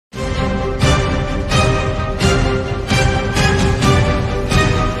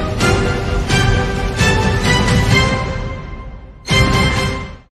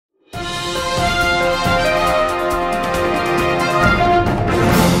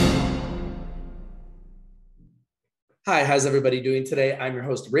Hi, how's everybody doing today? I'm your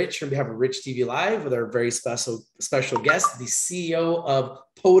host, Rich, on behalf of Rich TV Live with our very special guest, the CEO of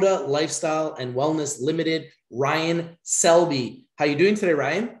Poda Lifestyle and Wellness Limited, Ryan Selby. How you doing today,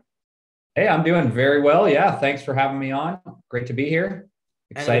 Ryan? Hey, I'm doing very well. Yeah, thanks for having me on. Great to be here.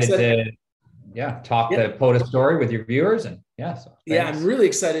 And I'm Excited excited. to talk Yeah, the PODA story with your viewers. And so yeah, I'm thanks. really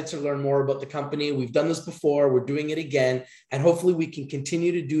excited to learn more about the company. We've done this before, we're doing it again, and hopefully we can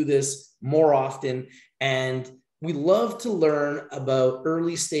continue to do this more often. And we love to learn about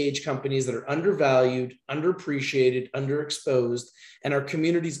early stage companies that are undervalued, underappreciated, underexposed, and our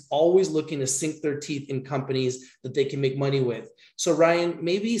community's always looking to sink their teeth in companies that they can make money with. So Ryan,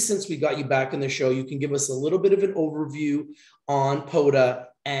 maybe since we got you back on the show, you can give us a little bit of an overview on Poda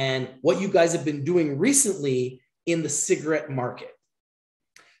and what you guys have been doing recently in the cigarette market.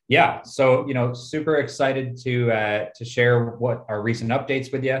 Yeah, so super excited to share what our recent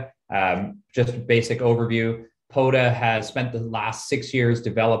updates with you. Just a basic overview. Poda has spent the last 6 years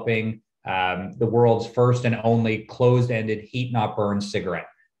developing the world's first and only closed-ended heat not burn cigarette.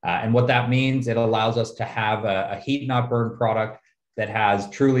 And what that means, it allows us to have a heat not burn product that has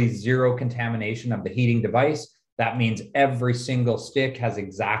truly zero contamination of the heating device. That means every single stick has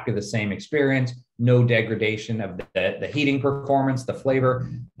exactly the same experience, no degradation of the heating performance, the flavor,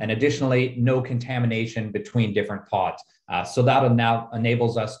 and additionally, no contamination between different pods. So that now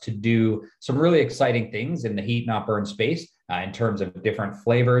enables us to do some really exciting things in the heat not burn space in terms of different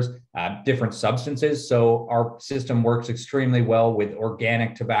flavors, different substances. So our system works extremely well with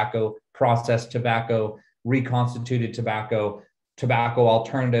organic tobacco, processed tobacco, reconstituted tobacco, tobacco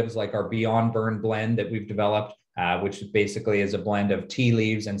alternatives like our Beyond Burn blend that we've developed, which basically is a blend of tea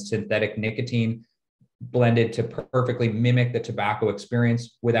leaves and synthetic nicotine blended to perfectly mimic the tobacco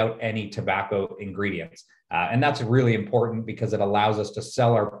experience without any tobacco ingredients. And that's really important because it allows us to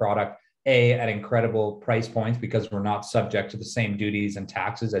sell our product, A, at incredible price points because we're not subject to the same duties and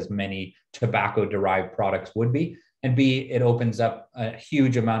taxes as many tobacco-derived products would be. And B, it opens up a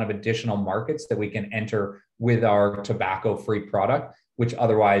huge amount of additional markets that we can enter with our tobacco-free product, which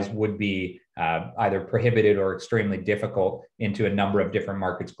otherwise would be either prohibited or extremely difficult into a number of different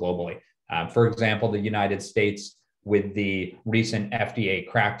markets globally. For example, the United States, with the recent FDA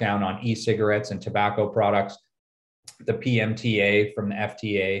crackdown on e-cigarettes and tobacco products, the PMTA from the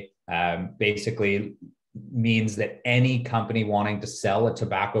FDA basically means that any company wanting to sell a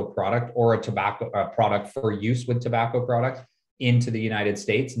tobacco product or a product for use with tobacco products into the United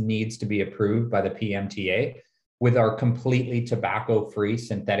States needs to be approved by the PMTA. With our completely tobacco-free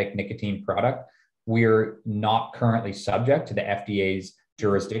synthetic nicotine product, we're not currently subject to the FDA's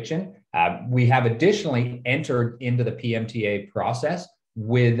jurisdiction. We have additionally entered into the PMTA process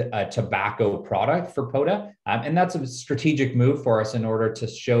with a tobacco product for Poda. And that's a strategic move for us in order to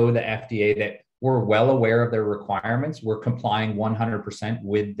show the FDA that we're well aware of their requirements. We're complying 100%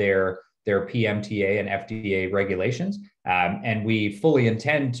 with their PMTA and FDA regulations. And we fully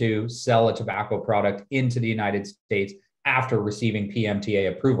intend to sell a tobacco product into the United States after receiving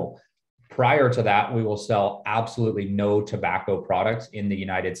PMTA approval. Prior to that, we will sell absolutely no tobacco products in the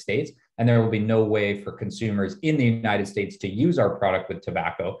United States, and there will be no way for consumers in the United States to use our product with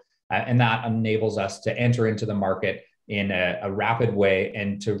tobacco. And that enables us to enter into the market in a rapid way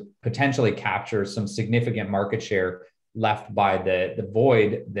and to potentially capture some significant market share left by the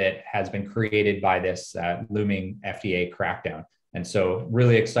void that has been created by this looming FDA crackdown. And so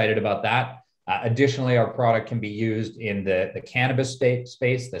really excited about that. Additionally, our product can be used in the cannabis space,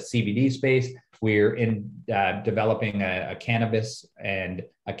 the CBD space. We're developing a cannabis and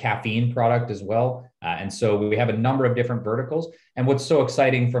a caffeine product as well. And so we have a number of different verticals. And what's so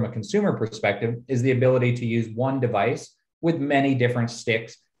exciting from a consumer perspective is the ability to use one device with many different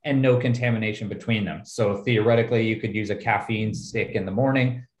sticks and no contamination between them. So theoretically, you could use a caffeine stick in the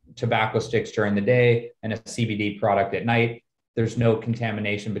morning, tobacco sticks during the day, and a CBD product at night. There's no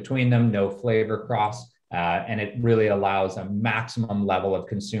contamination between them, no flavor cross, and it really allows a maximum level of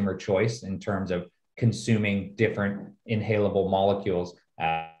consumer choice in terms of consuming different inhalable molecules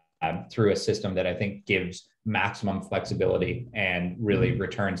through a system that I think gives maximum flexibility and really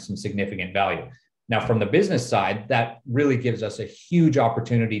returns some significant value. Now, from the business side, that really gives us a huge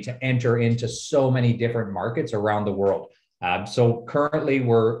opportunity to enter into so many different markets around the world. So currently,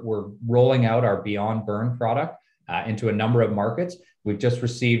 we're rolling out our Beyond Burn product into a number of markets. We've just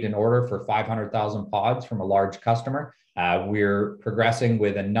received an order for 500,000 pods from a large customer. We're progressing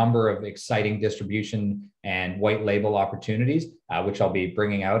with a number of exciting distribution and white label opportunities, which I'll be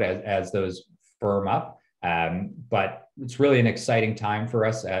bringing out as those firm up. But it's really an exciting time for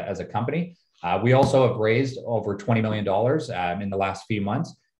us as a company. We also have raised over $20 million in the last few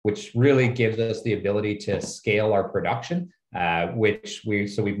months. which really gives us the ability to scale our production, so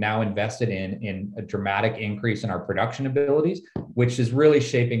we've now invested in a dramatic increase in our production abilities, which is really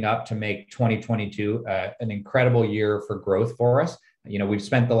shaping up to make 2022 an incredible year for growth for us. We've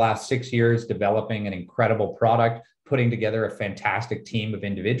spent the last 6 years developing an incredible product, putting together a fantastic team of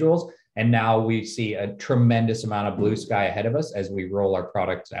individuals, and now we see a tremendous amount of blue sky ahead of us as we roll our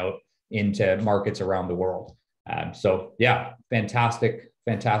products out into markets around the world. So yeah, fantastic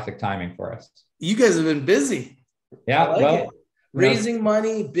timing for us. You guys have been busy. Yeah, raising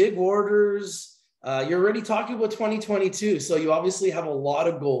money, big orders. You're already talking about 2022. So you obviously have a lot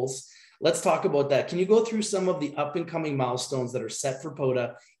of goals. Let's talk about that. Can you go through some of the up and coming milestones that are set for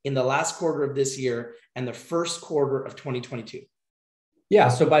Poda in the last quarter of this year and the first quarter of 2022? Yeah,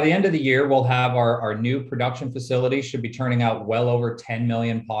 so by the end of the year, we'll have our new production facility should be turning out well over 10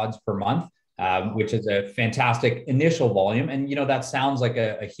 million pods per month, which is a fantastic initial volume. And, that sounds like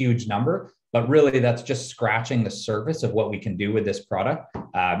a huge number, but really that's just scratching the surface of what we can do with this product.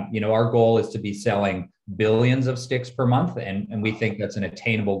 Our goal is to be selling billions of sticks per month, and we think that's an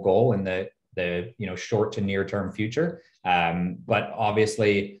attainable goal in the short to near term future. But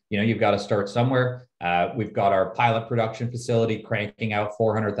obviously, you've got to start somewhere. We've got our pilot production facility cranking out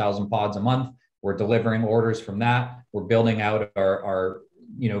 400,000 pods a month. We're delivering orders from that. We're building out our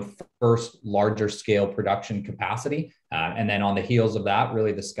first larger scale production capacity. And then on the heels of that,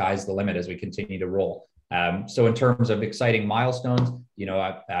 really the sky's the limit as we continue to roll. So in terms of exciting milestones,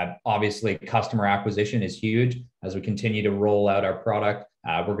 obviously customer acquisition is huge. As we continue to roll out our product,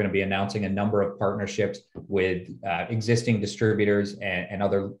 we're going to be announcing a number of partnerships with existing distributors and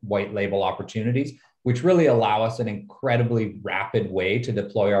other white label opportunities, which really allow us an incredibly rapid way to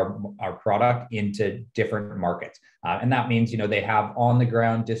deploy our product into different markets. And that means, they have on the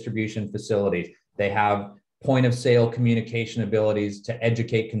ground distribution facilities. They have point of sale communication abilities to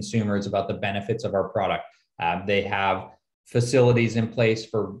educate consumers about the benefits of our product. They have facilities in place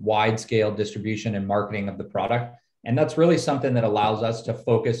for wide scale distribution and marketing of the product. And that's really something that allows us to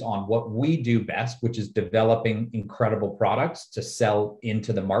focus on what we do best, which is developing incredible products to sell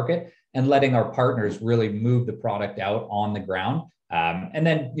into the market and letting our partners really move the product out on the ground. And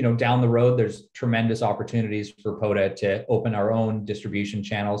then, down the road, there's tremendous opportunities for Poda to open our own distribution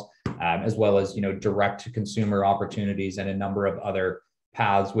channels, as well as, direct to consumer opportunities and a number of other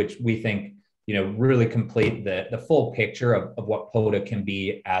paths, which we think, really complete the full picture of what Poda can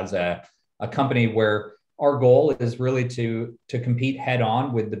be as a company where our goal is really to compete head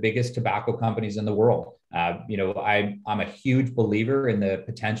on with the biggest tobacco companies in the world. I'm a huge believer in the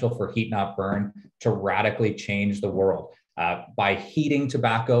potential for heat not burn to radically change the world. By heating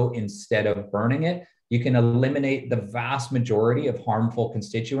tobacco instead of burning it, you can eliminate the vast majority of harmful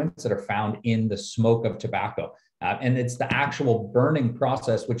constituents that are found in the smoke of tobacco. And it's the actual burning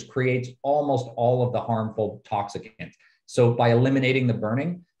process which creates almost all of the harmful toxicants. So by eliminating the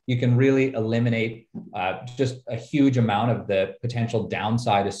burning, you can really eliminate just a huge amount of the potential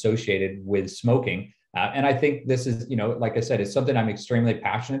downside associated with smoking. And I think this is, like I said, it's something I'm extremely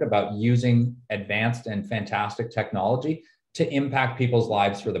passionate about, using advanced and fantastic technology to impact people's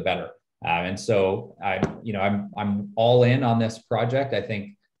lives for the better. And so I'm all in on this project. I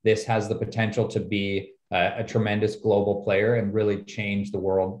think this has the potential to be a tremendous global player and really change the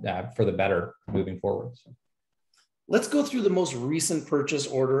world for the better moving forward. So. Let's go through the most recent purchase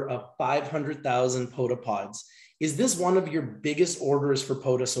order of 500,000 Poda pods. Is this one of your biggest orders for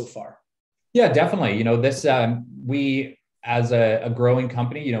Poda so far? Yeah, definitely. We, as a growing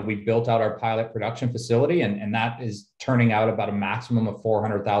company, we built out our pilot production facility, and that is turning out about a maximum of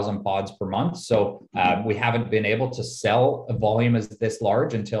 400,000 pods per month. So we haven't been able to sell a volume as this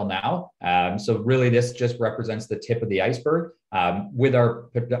large until now. So really, this just represents the tip of the iceberg. With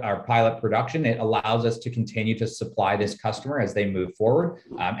our pilot production, it allows us to continue to supply this customer as they move forward,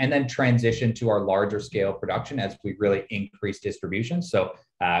 and then transition to our larger scale production as we really increase distribution. So,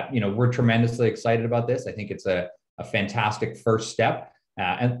 we're tremendously excited about this. I think it's a fantastic first step.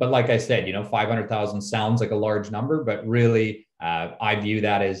 But like I said, 500,000 sounds like a large number, but really, I view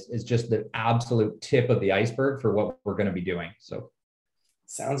that as just the absolute tip of the iceberg for what we're going to be doing. So.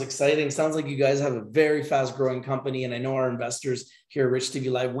 Sounds exciting. Sounds like you guys have a very fast growing company. And I know our investors here at Rich TV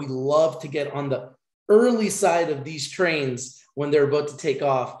Live, we love to get on the early side of these trains when they're about to take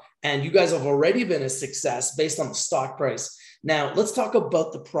off. And you guys have already been a success based on the stock price. Now, let's talk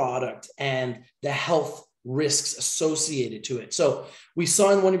about the product and the health risks associated to it. So we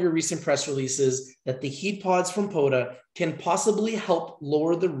saw in one of your recent press releases that the heat pods from Poda can possibly help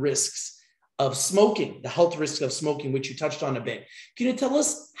lower the risks of smoking, the health risks of smoking, which you touched on a bit. Can you tell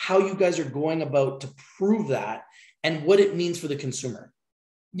us how you guys are going about to prove that and what it means for the consumer?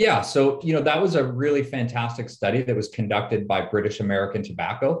 Yeah, so that was a really fantastic study that was conducted by British American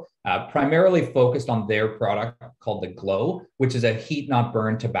Tobacco, primarily focused on their product called the Glow, which is a heat not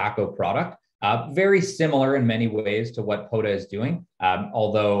burn tobacco product. Very similar in many ways to what Poda is doing,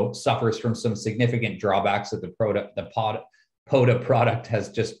 although suffers from some significant drawbacks that the Poda product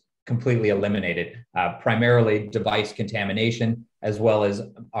has just completely eliminated, primarily device contamination, as well as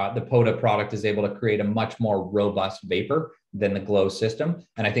the Poda product is able to create a much more robust vapor than the Glow system.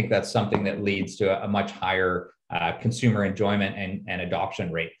 And I think that's something that leads to a much higher consumer enjoyment and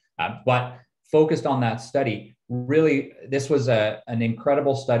adoption rate. But focused on that study, really, this was an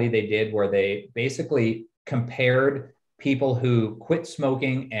incredible study they did where they basically compared people who quit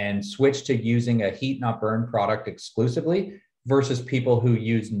smoking and switched to using a heat not burn product exclusively versus people who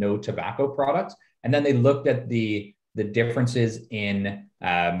use no tobacco products. And then they looked at the differences in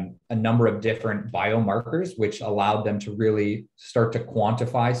a number of different biomarkers, which allowed them to really start to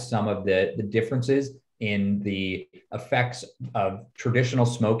quantify some of the differences in the effects of traditional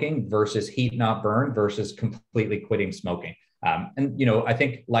smoking versus heat not burn versus completely quitting smoking. And I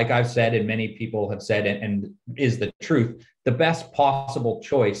think, like I've said, and many people have said, and is the truth, the best possible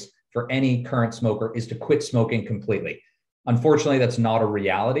choice for any current smoker is to quit smoking completely. Unfortunately, that's not a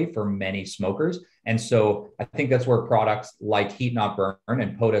reality for many smokers. And so I think that's where products like Heat Not Burn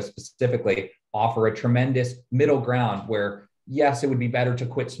and Poda specifically offer a tremendous middle ground where, yes, it would be better to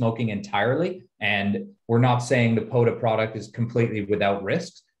quit smoking entirely. And we're not saying the Poda product is completely without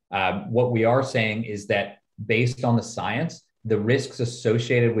risks. What we are saying is that based on the science, the risks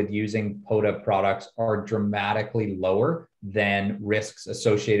associated with using Poda products are dramatically lower than risks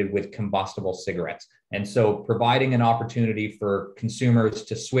associated with combustible cigarettes. And so providing an opportunity for consumers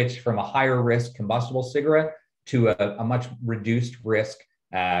to switch from a higher risk combustible cigarette to a much reduced risk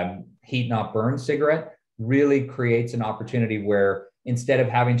heat not burn cigarette really creates an opportunity where instead of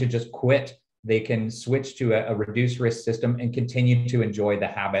having to just quit, they can switch to a reduced risk system and continue to enjoy the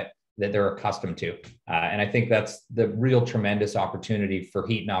habit that they're accustomed to. And I think that's the real tremendous opportunity for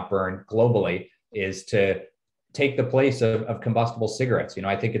heat not burn globally, is to take the place of combustible cigarettes.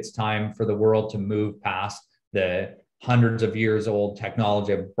 I think it's time for the world to move past the hundreds of years old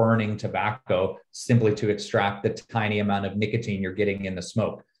technology of burning tobacco simply to extract the tiny amount of nicotine you're getting in the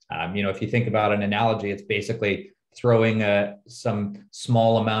smoke. If you think about an analogy, it's basically throwing some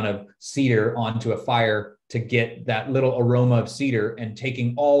small amount of cedar onto a fire to get that little aroma of cedar and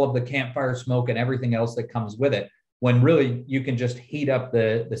taking all of the campfire smoke and everything else that comes with it, when really you can just heat up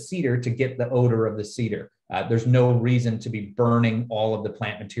the cedar to get the odor of the cedar. There's no reason to be burning all of the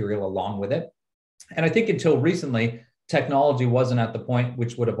plant material along with it. And I think until recently, technology wasn't at the point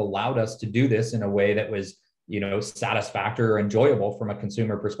which would have allowed us to do this in a way that was, satisfactory or enjoyable from a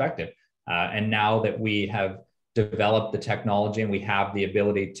consumer perspective. And now that we have developed the technology and we have the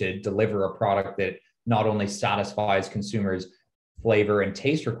ability to deliver a product that not only satisfies consumers' flavor and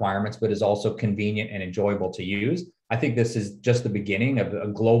taste requirements, but is also convenient and enjoyable to use, I think this is just the beginning of a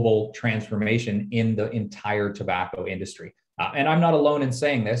global transformation in the entire tobacco industry. And I'm not alone in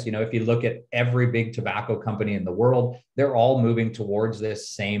saying this. If you look at every big tobacco company in the world, they're all moving towards this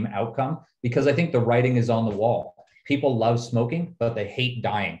same outcome, because I think the writing is on the wall. People love smoking, but they hate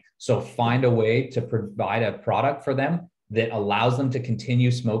dying. So find a way to provide a product for them that allows them to continue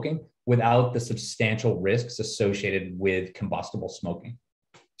smoking without the substantial risks associated with combustible smoking.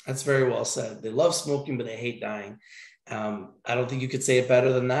 That's very well said. They love smoking, but they hate dying. I don't think you could say it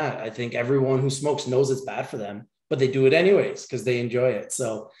better than that. I think everyone who smokes knows it's bad for them, but they do it anyways because they enjoy it.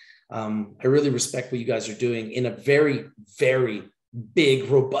 So I really respect what you guys are doing in a very, very big,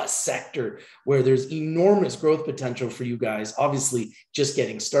 robust sector where there's enormous growth potential for you guys, obviously just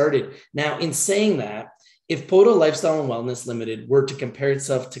getting started. Now, in saying that, if Poda Lifestyle and Wellness Limited were to compare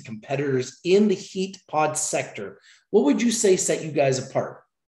itself to competitors in the heat pod sector, what would you say set you guys apart?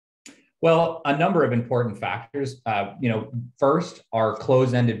 Well, a number of important factors. First, our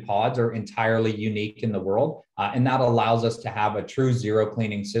closed-ended pods are entirely unique in the world, and that allows us to have a true zero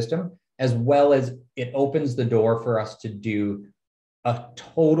cleaning system, as well as it opens the door for us to do a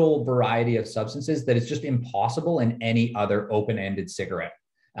total variety of substances that is just impossible in any other open-ended cigarette.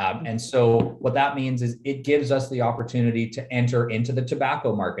 And so what that means is it gives us the opportunity to enter into the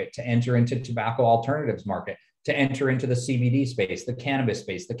tobacco market, to enter into tobacco alternatives market, to enter into the CBD space, the cannabis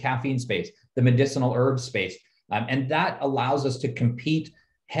space, the caffeine space, the medicinal herbs space. And that allows us to compete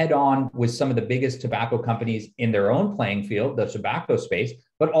head on with some of the biggest tobacco companies in their own playing field, the tobacco space,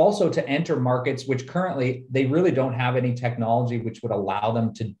 but also to enter markets which currently they really don't have any technology which would allow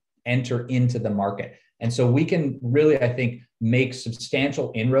them to enter into the market. And so we can really, I think, make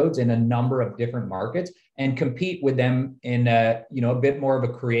substantial inroads in a number of different markets and compete with them in a, a bit more of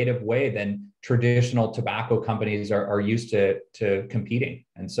a creative way than traditional tobacco companies are used to competing.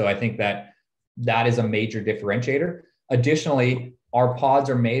 And so I think that is a major differentiator. Additionally, our pods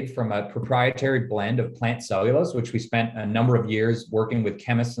are made from a proprietary blend of plant cellulose, which we spent a number of years working with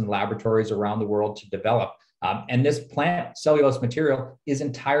chemists and laboratories around the world to develop. And this plant cellulose material is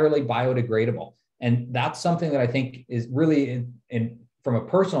entirely biodegradable. And that's something that I think is really, from a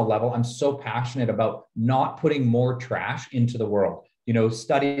personal level, I'm so passionate about not putting more trash into the world.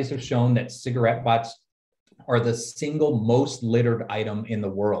 Studies have shown that cigarette butts are the single most littered item in the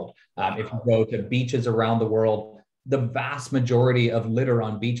world. If you go to beaches around the world, the vast majority of litter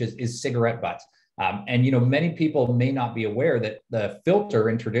on beaches is cigarette butts. And many people may not be aware that the filter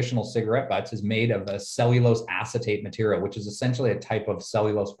in traditional cigarette butts is made of a cellulose acetate material, which is essentially a type of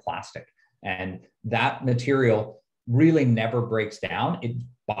cellulose plastic. And that material really never breaks down. It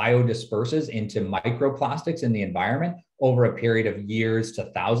biodisperses into microplastics in the environment over a period of years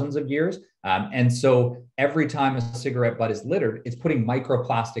to thousands of years. And so every time a cigarette butt is littered, it's putting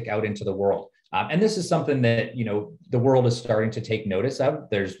microplastic out into the world. And this is something that, the world is starting to take notice of.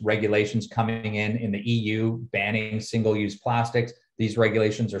 There's regulations coming in the EU banning single-use plastics. These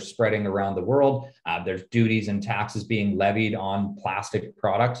regulations are spreading around the world. There's duties and taxes being levied on plastic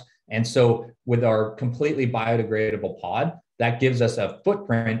products. And so with our completely biodegradable pod, that gives us a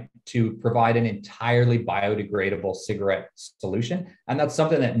footprint to provide an entirely biodegradable cigarette solution. And that's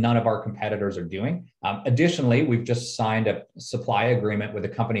something that none of our competitors are doing. Additionally, we've just signed a supply agreement with a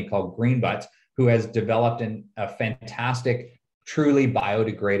company called Green Butts, who has developed a fantastic, truly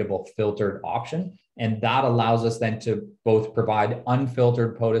biodegradable filtered option. And that allows us then to both provide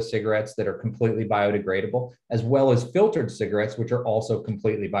unfiltered Poda cigarettes that are completely biodegradable, as well as filtered cigarettes, which are also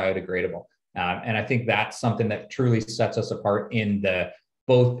completely biodegradable. And I think that's something that truly sets us apart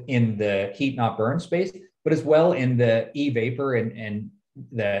both in the heat not burn space, but as well in the e-vapor and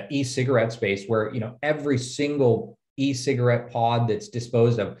the e-cigarette space, where every single e-cigarette pod that's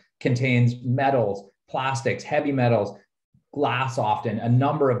disposed of contains metals, plastics, heavy metals, glass, often a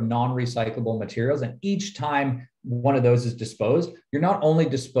number of non-recyclable materials. And each time one of those is disposed, you're not only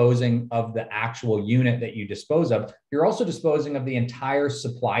disposing of the actual unit that you dispose of, you're also disposing of the entire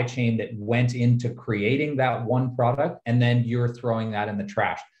supply chain that went into creating that one product, and then you're throwing that in the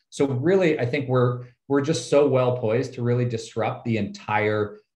trash. So really, I think we're just so well poised to really disrupt the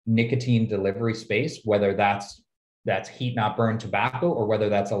entire nicotine delivery space, whether that's heat not burn tobacco or whether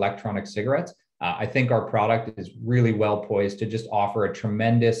that's electronic cigarettes. I think our product is really well poised to just offer a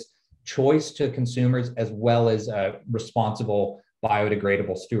tremendous choice to consumers, as well as a responsible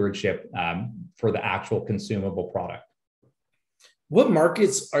biodegradable stewardship for the actual consumable product. What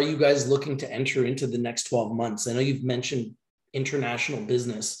markets are you guys looking to enter into the next 12 months? I know you've mentioned international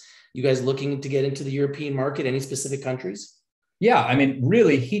business. You guys looking to get into the European market, any specific countries? Yeah, I mean,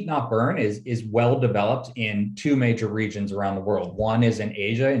 really, heat not burn is well developed in two major regions around the world. One is in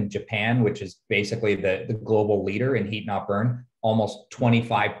Asia, in Japan, which is basically the global leader in heat not burn. Almost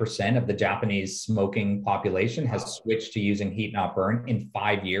 25% of the Japanese smoking population has switched to using heat not burn in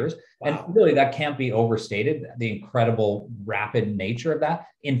 5 years. Wow. And really, that can't be overstated, the incredible rapid nature of that.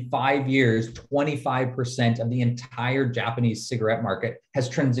 In 5 years, 25% of the entire Japanese cigarette market has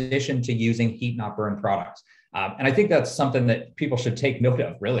transitioned to using heat not burn products. And I think that's something that people should take note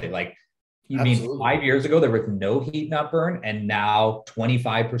of, really. Like, you Absolutely. Mean 5 years ago, there was no heat not burn, and now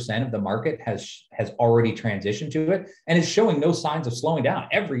 25% of the market has already transitioned to it, and is showing no signs of slowing down.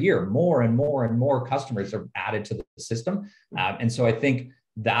 Every year, more and more and more customers are added to the system. And so I think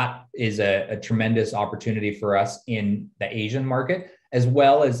that is a tremendous opportunity for us in the Asian market, as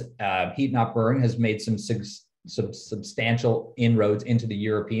well as heat not burn has made some substantial inroads into the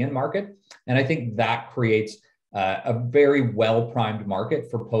European market. And I think that creates a very well-primed market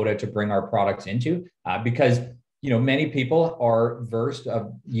for Poda to bring our products into, because many people are versed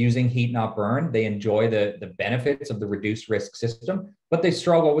of using heat not burn. They enjoy the benefits of the reduced risk system, but they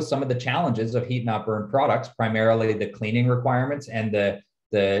struggle with some of the challenges of heat not burn products, primarily the cleaning requirements and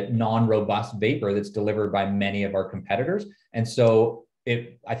the non-robust vapor that's delivered by many of our competitors. And so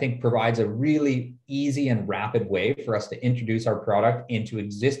it, I think, provides a really easy and rapid way for us to introduce our product into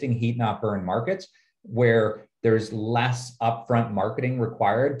existing heat not burn markets, where there's less upfront marketing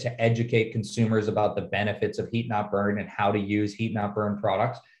required to educate consumers about the benefits of heat not burn and how to use heat not burn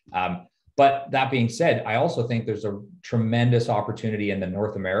products. But that being said, I also think there's a tremendous opportunity in the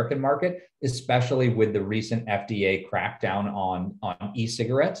North American market, especially with the recent FDA crackdown on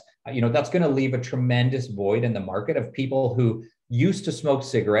e-cigarettes. That's going to leave a tremendous void in the market of people who used to smoke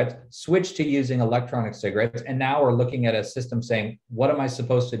cigarettes, switched to using electronic cigarettes, and now are looking at a system saying, what am I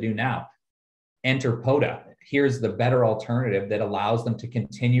supposed to do now? Enter Poda. Here's the better alternative that allows them to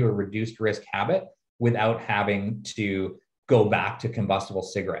continue a reduced risk habit without having to go back to combustible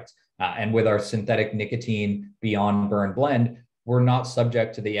cigarettes. And with our synthetic nicotine beyond burn blend, we're not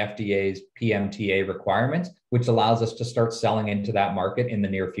subject to the FDA's PMTA requirements, which allows us to start selling into that market in the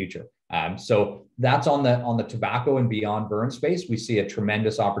near future. So that's on the tobacco and beyond burn space. We see a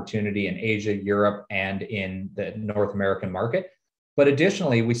tremendous opportunity in Asia, Europe, and in the North American market. But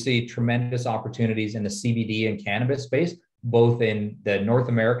additionally, we see tremendous opportunities in the CBD and cannabis space, both in the North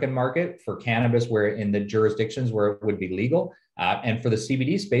American market for cannabis, where in the jurisdictions where it would be legal, and for the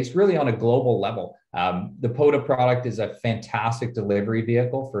CBD space, really on a global level. The Poda product is a fantastic delivery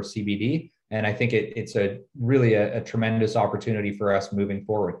vehicle for CBD, and I think it's really a tremendous opportunity for us moving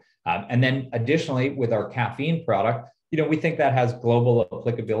forward. And then additionally, with our caffeine product, we think that has global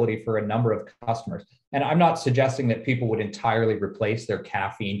applicability for a number of customers. And I'm not suggesting that people would entirely replace their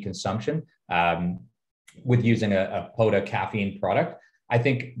caffeine consumption with using a Poda caffeine product. I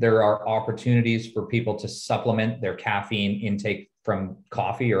think there are opportunities for people to supplement their caffeine intake from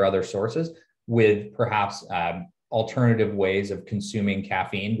coffee or other sources with perhaps alternative ways of consuming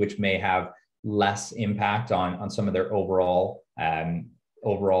caffeine, which may have less impact on some of their overall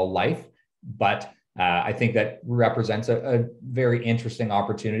life. But I think that represents a very interesting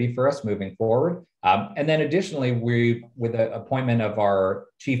opportunity for us moving forward. And then additionally, with the appointment of our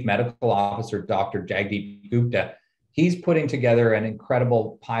Chief Medical Officer, Dr. Jagdeep Gupta, he's putting together an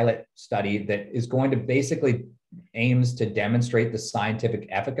incredible pilot study that is going to basically aims to demonstrate the scientific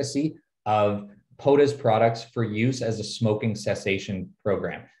efficacy of Poda's products for use as a smoking cessation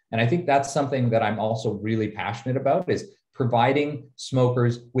program. And I think that's something that I'm also really passionate about, is providing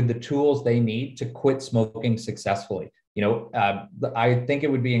smokers with the tools they need to quit smoking successfully. I think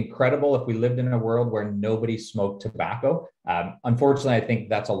it would be incredible if we lived in a world where nobody smoked tobacco. Unfortunately, I think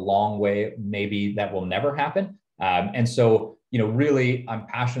that's a long way. Maybe that will never happen. And so, really, I'm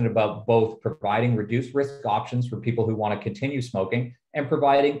passionate about both providing reduced risk options for people who want to continue smoking and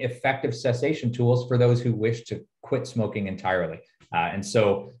providing effective cessation tools for those who wish to quit smoking entirely. And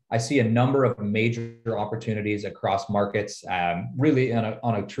so I see a number of major opportunities across markets, really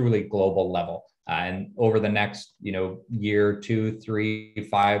on a truly global level. And over the next, year, 2, 3,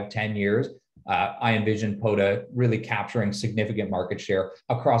 5, 10 years, I envision Poda really capturing significant market share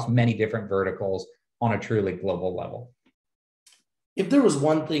across many different verticals on a truly global level. If there was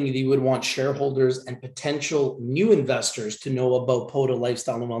one thing that you would want shareholders and potential new investors to know about Poda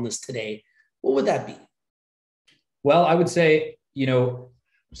Lifestyle and Wellness today, what would that be? Well, I would say,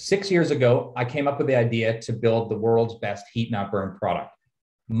 6 years ago, I came up with the idea to build the world's best heat not burn product.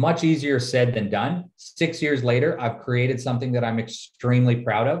 Much easier said than done. 6 years later, I've created something that I'm extremely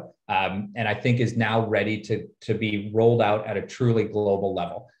proud of, and I think is now ready to be rolled out at a truly global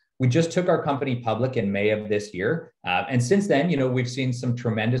level. We just took our company public in May of this year. And since then, we've seen some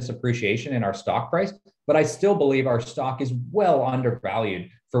tremendous appreciation in our stock price, but I still believe our stock is well undervalued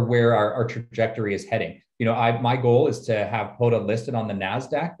for where our trajectory is heading. My goal is to have Poda listed on the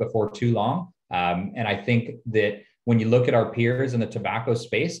NASDAQ before too long. And I think that when you look at our peers in the tobacco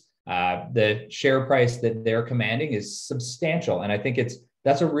space, the share price that they're commanding is substantial. And I think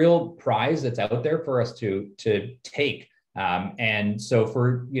that's a real prize that's out there for us to take. And so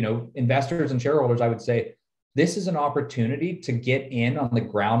for, investors and shareholders, I would say this is an opportunity to get in on the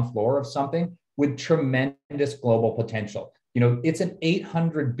ground floor of something with tremendous global potential. It's an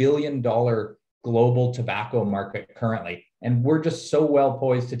 $800 billion global tobacco market currently, and we're just so well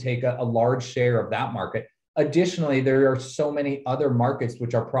poised to take a large share of that market. Additionally, there are so many other markets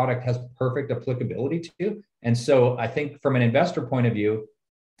which our product has perfect applicability to. And so I think from an investor point of view,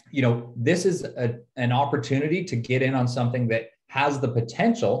 this is an opportunity to get in on something that has the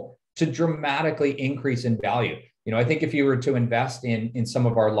potential to dramatically increase in value. I think if you were to invest in some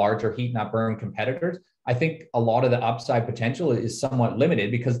of our larger heat not burn competitors, I think a lot of the upside potential is somewhat limited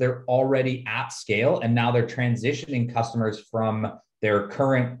because they're already at scale and now they're transitioning customers from their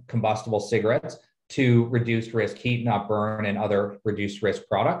current combustible cigarettes to reduced risk heat not burn and other reduced risk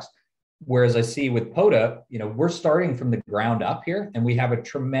products. Whereas I see with Poda, we're starting from the ground up here and we have a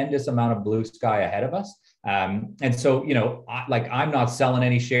tremendous amount of blue sky ahead of us. And so, I'm not selling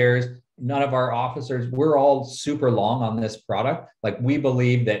any shares. None of our officers, we're all super long on this product. We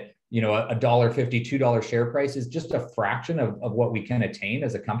believe that, a $1.50, $2 share price is just a fraction of what we can attain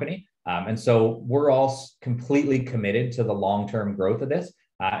as a company. And so we're all completely committed to the long-term growth of this.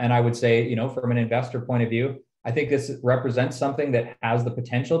 And I would say, from an investor point of view, I think this represents something that has the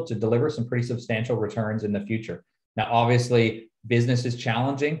potential to deliver some pretty substantial returns in the future. Now, obviously, business is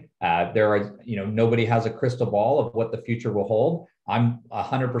challenging. Nobody has a crystal ball of what the future will hold. I'm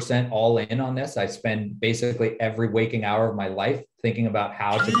 100% all in on this. I spend basically every waking hour of my life thinking about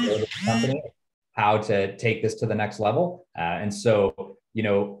how to build a company, how to take this to the next level. And so,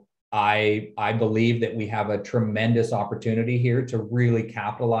 I believe that we have a tremendous opportunity here to really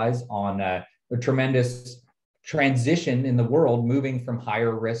capitalize on a tremendous transition in the world, moving from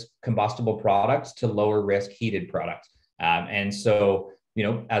higher risk combustible products to lower risk heated products. And so,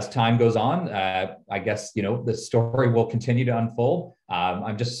 as time goes on, I guess, the story will continue to unfold.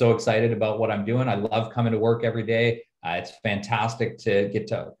 I'm just so excited about what I'm doing. I love coming to work every day. It's fantastic to get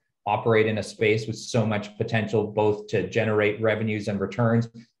to operate in a space with so much potential, both to generate revenues and returns,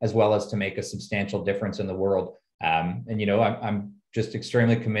 as well as to make a substantial difference in the world. I'm just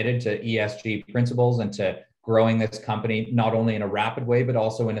extremely committed to ESG principles and to growing this company, not only in a rapid way, but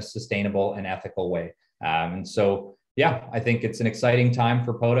also in a sustainable and ethical way. I think it's an exciting time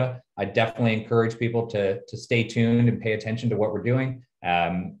for Poda. I definitely encourage people to stay tuned and pay attention to what we're doing.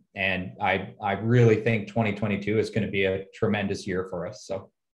 And I really think 2022 is going to be a tremendous year for us.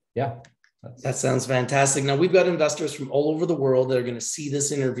 So, yeah. That sounds fantastic. Now, we've got investors from all over the world that are going to see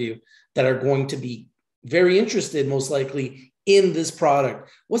this interview that are going to be very interested, most likely, in this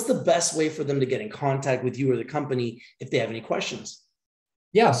product. What's the best way for them to get in contact with you or the company if they have any questions?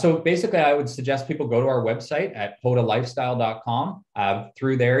 Yeah, so basically, I would suggest people go to our website at podalifestyle.com.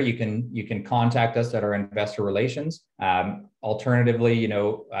 Through there, you can contact us at our investor relations. Alternatively,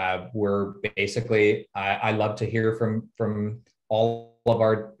 we're basically, I love to hear from all of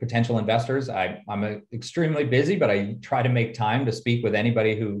our potential investors. I'm extremely busy, but I try to make time to speak with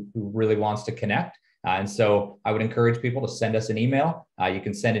anybody who really wants to connect. And so I would encourage people to send us an email. You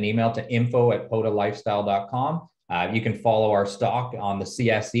can send an email to info@podalifestyle.com. You can follow our stock on the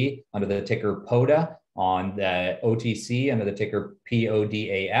CSE under the ticker Poda, on the OTC under the ticker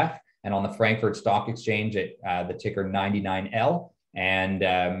PODAF, and on the Frankfurt Stock Exchange at the ticker 99L. And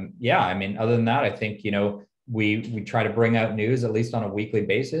other than that, I think, we try to bring out news at least on a weekly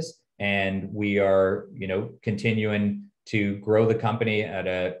basis, and we are, continuing to grow the company at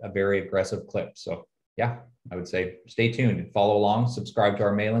a very aggressive clip. So yeah, I would say stay tuned and follow along, subscribe to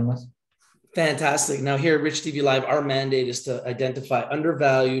our mailing list. Fantastic. Now here at Rich TV Live, our mandate is to identify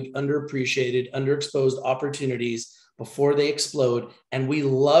undervalued, underappreciated, underexposed opportunities before they explode. And we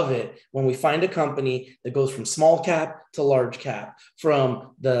love it when we find a company that goes from small cap to large cap,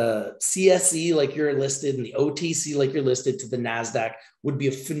 from the CSE like you're listed and the OTC like you're listed to the NASDAQ. Would be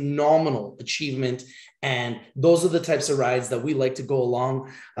a phenomenal achievement. And those are the types of rides that we like to go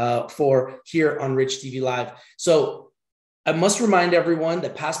along for here on Rich TV Live. So I must remind everyone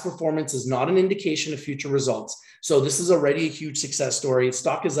that past performance is not an indication of future results. So this is already a huge success story.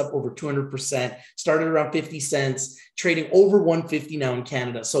 Stock is up over 200%, started around 50 cents, trading over 150 now in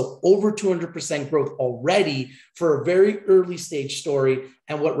Canada. So over 200% growth already for a very early stage story.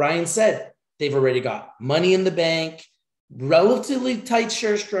 And what Ryan said, they've already got money in the bank, relatively tight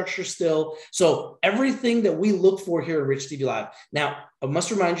share structure still. So everything that we look for here at Rich TV Live. Now, I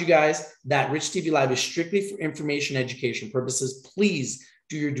must remind you guys that Rich TV Live is strictly for information education purposes. Please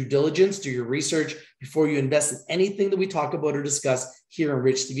do your due diligence, do your research before you invest in anything that we talk about or discuss here on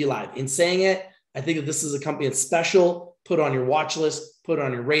Rich TV Live. In saying it, I think that this is a company that's special. Put on your watch list, put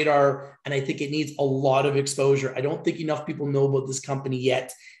on your radar, and I think it needs a lot of exposure. I don't think enough people know about this company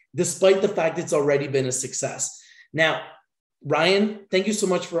yet, despite the fact it's already been a success. Now, Ryan, thank you so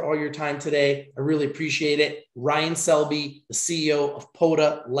much for all your time today. I really appreciate it. Ryan Selby, the CEO of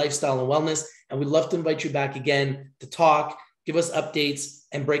Poda Lifestyle and Wellness, and we'd love to invite you back again to talk, give us updates,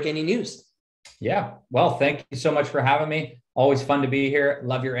 and break any news. Yeah, well, thank you so much for having me. Always fun to be here.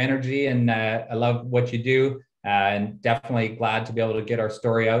 Love your energy, and I love what you do. And definitely glad to be able to get our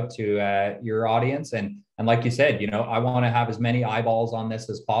story out to your audience. And like you said, I want to have as many eyeballs on this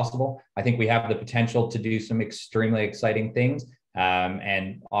as possible. I think we have the potential to do some extremely exciting things.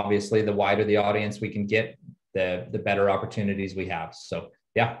 And obviously, the wider the audience we can get, the better opportunities we have. So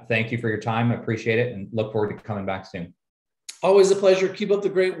yeah, thank you for your time. I appreciate it and look forward to coming back soon. Always a pleasure. Keep up the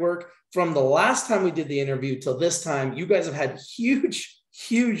great work. From the last time we did the interview till this time, you guys have had huge,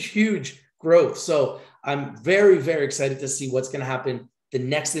 huge, huge growth. So I'm very, very excited to see what's going to happen the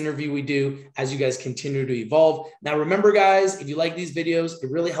next interview we do as you guys continue to evolve. Now, remember, guys, if you like these videos, it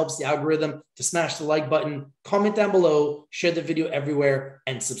really helps the algorithm to smash the like button, comment down below, share the video everywhere,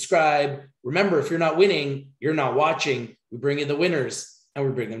 and subscribe. Remember, if you're not winning, you're not watching. We bring you the winners, and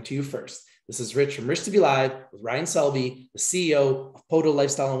we bring them to you first. This is Rich from Rich TV Live with Ryan Selby, the CEO of Poda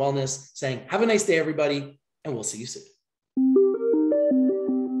Lifestyle and Wellness, saying, have a nice day, everybody, and we'll see you soon.